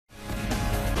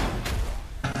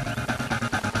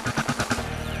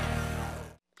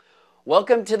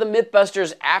Welcome to the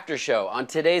MythBusters Aftershow. On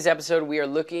today's episode, we are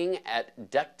looking at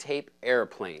duct tape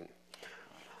airplane.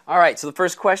 All right, so the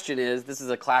first question is, this is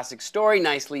a classic story,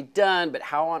 nicely done, but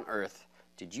how on earth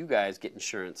did you guys get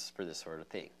insurance for this sort of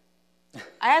thing?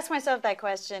 I ask myself that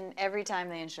question every time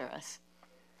they insure us.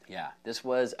 Yeah, this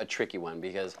was a tricky one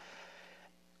because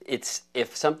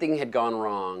if something had gone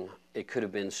wrong, it could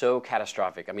have been so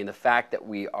catastrophic. I mean, the fact that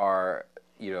we are,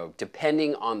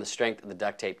 depending on the strength of the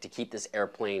duct tape to keep this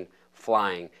airplane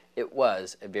flying, it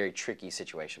was a very tricky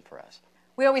situation for us.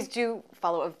 We always do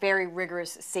follow a very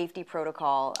rigorous safety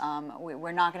protocol.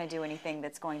 We're not going to do anything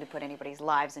that's going to put anybody's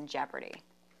lives in jeopardy.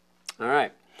 All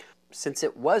right. Since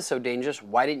it was so dangerous,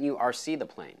 why didn't you RC the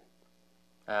plane?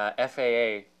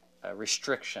 FAA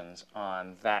restrictions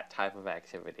on that type of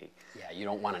activity. Yeah, you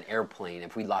don't want an airplane.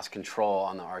 If we lost control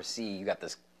on the RC, you got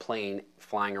this plane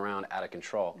flying around out of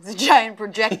control. It's a giant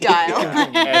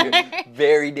projectile.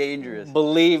 Very dangerous.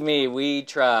 Believe me, we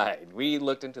tried. We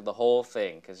looked into the whole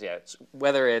thing because,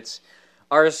 whether it's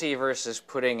RC versus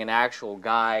putting an actual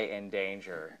guy in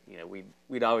danger,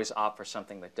 we'd always opt for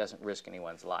something that doesn't risk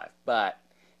anyone's life. But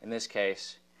in this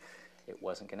case, it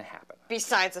wasn't going to happen.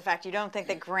 Besides the fact you don't think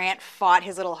that Grant fought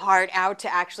his little heart out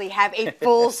to actually have a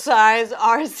full-size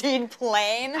RC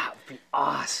plane? That would be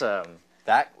awesome.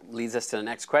 That leads us to the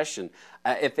next question.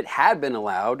 If it had been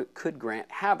allowed, could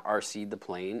Grant have RC'd the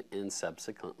plane and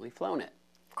subsequently flown it?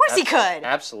 Of course he could.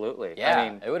 Absolutely. Yeah, I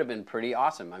mean, it would have been pretty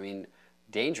awesome. I mean,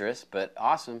 dangerous, but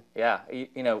awesome. Yeah,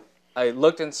 I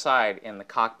looked inside in the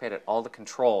cockpit at all the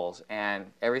controls, and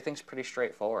everything's pretty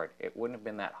straightforward. It wouldn't have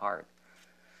been that hard.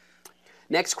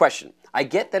 Next question. I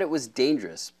get that it was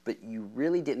dangerous, but you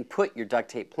really didn't put your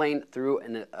duct tape plane through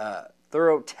a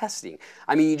thorough testing.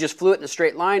 I mean, you just flew it in a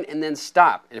straight line and then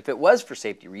stopped. And if it was for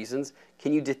safety reasons,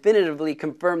 can you definitively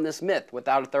confirm this myth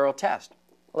without a thorough test?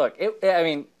 Look,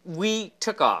 we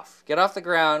took off. Get off the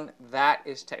ground, that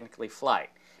is technically flight.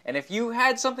 And if you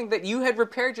had something that you had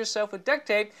repaired yourself with duct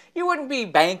tape, you wouldn't be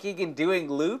banking and doing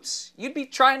loops. You'd be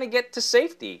trying to get to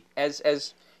safety as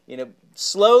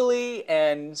slowly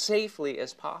and safely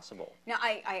as possible. Now,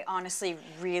 I honestly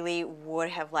really would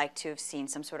have liked to have seen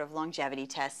some sort of longevity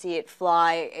test, see it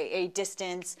fly a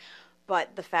distance,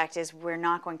 but the fact is we're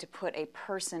not going to put a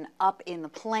person up in the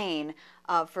plane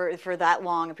for that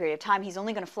long a period of time. He's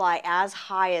only going to fly as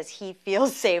high as he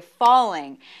feels safe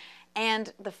falling.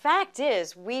 And the fact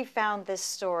is, we found this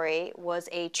story was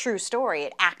a true story.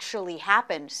 It actually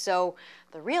happened. So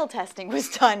the real testing was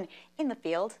done in the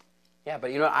field. Yeah,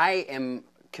 but I am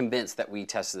convinced that we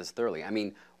tested this thoroughly. I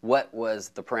mean, what was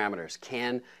the parameters?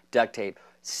 Can duct tape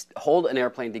hold an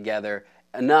airplane together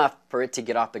enough for it to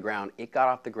get off the ground? It got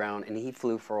off the ground and he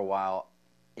flew for a while.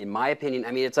 In my opinion,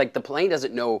 I mean, it's like the plane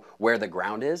doesn't know where the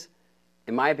ground is.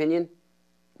 In my opinion,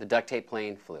 the duct tape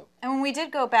plane flew. And when we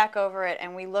did go back over it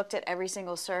and we looked at every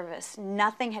single surface,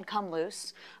 nothing had come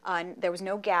loose. There was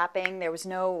no gapping. There was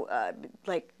no,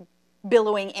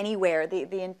 billowing anywhere.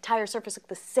 The entire surface looked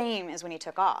the same as when he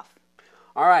took off.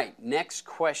 All right, next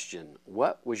question.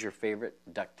 What was your favorite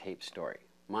duct tape story?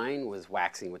 Mine was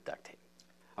waxing with duct tape.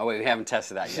 Oh wait, we haven't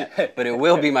tested that yet, but it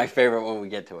will be my favorite when we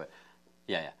get to it.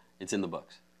 Yeah, it's in the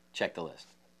books. Check the list.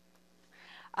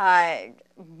 Mine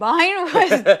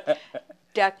was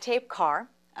duct tape car,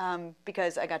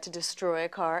 because I got to destroy a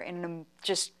car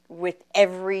just with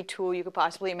every tool you could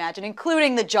possibly imagine,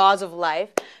 including the jaws of life,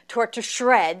 tore it to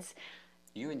shreds.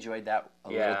 You enjoyed that a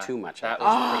little too much.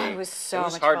 It was so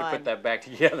much fun. It was hard to put that back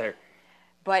together.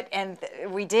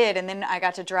 We did, and then I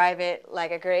got to drive it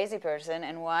like a crazy person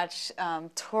and watch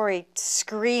Tori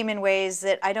scream in ways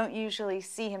that I don't usually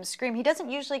see him scream. He doesn't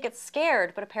usually get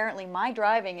scared, but apparently my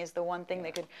driving is the one thing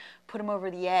that could put him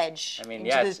over the edge into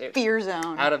the fear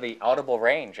zone. Out of the audible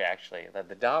range, actually, that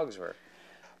the dogs were.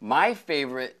 My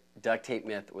favorite duct tape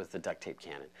myth was the duct tape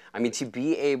cannon. I mean, to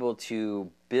be able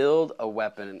to build a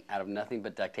weapon out of nothing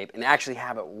but duct tape and actually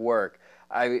have it work,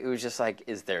 it was just like,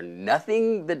 is there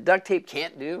nothing that duct tape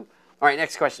can't do? All right,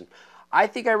 next question. I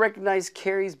think I recognize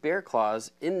Carrie's bear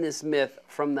claws in this myth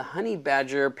from the honey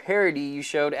badger parody you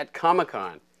showed at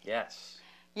Comic-Con. Yes.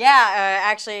 Yeah,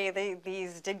 actually,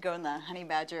 these did go in the honey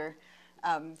badger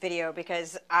video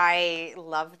because I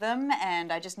love them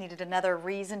and I just needed another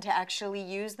reason to actually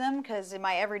use them because in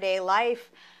my everyday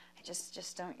life, I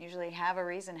just don't usually have a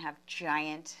reason to have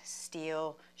giant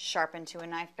steel sharpened to a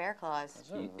knife bear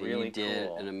claws. You did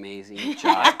cool. an amazing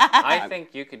job. I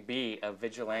think you could be a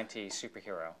vigilante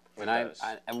superhero.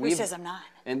 Who says I'm not?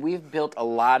 And we've built a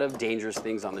lot of dangerous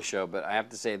things on the show, but I have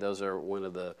to say those are one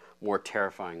of the more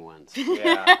terrifying ones.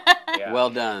 Yeah.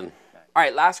 Well done. All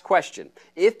right, last question.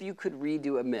 If you could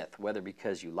redo a myth, whether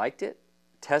because you liked it,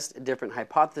 test a different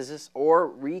hypothesis, or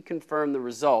reconfirm the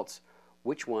results,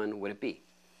 which one would it be?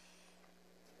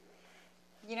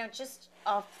 You know, just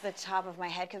off the top of my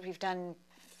head, because we've done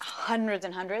hundreds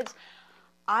and hundreds,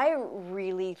 I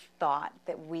really thought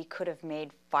that we could have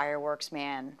made Fireworks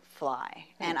Man fly.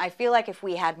 And I feel like if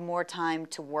we had more time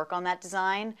to work on that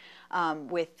design,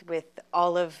 with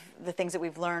all of the things that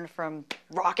we've learned from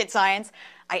rocket science,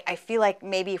 I feel like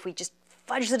maybe if we just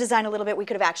fudge the design a little bit, we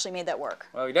could have actually made that work.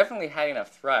 Well, we definitely had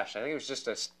enough thrust. I think it was just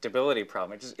a stability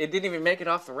problem. It didn't even make it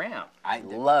off the ramp. I'd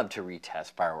love to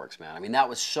retest Fireworks Man. I mean, that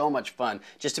was so much fun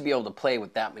just to be able to play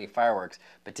with that many fireworks.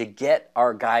 But to get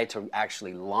our guy to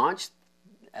actually launch,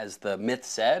 as the myth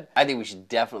said, I think we should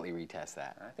definitely retest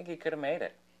that. I think he could have made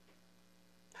it.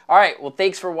 All right, well,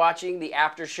 thanks for watching the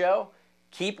After Show.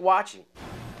 Keep watching.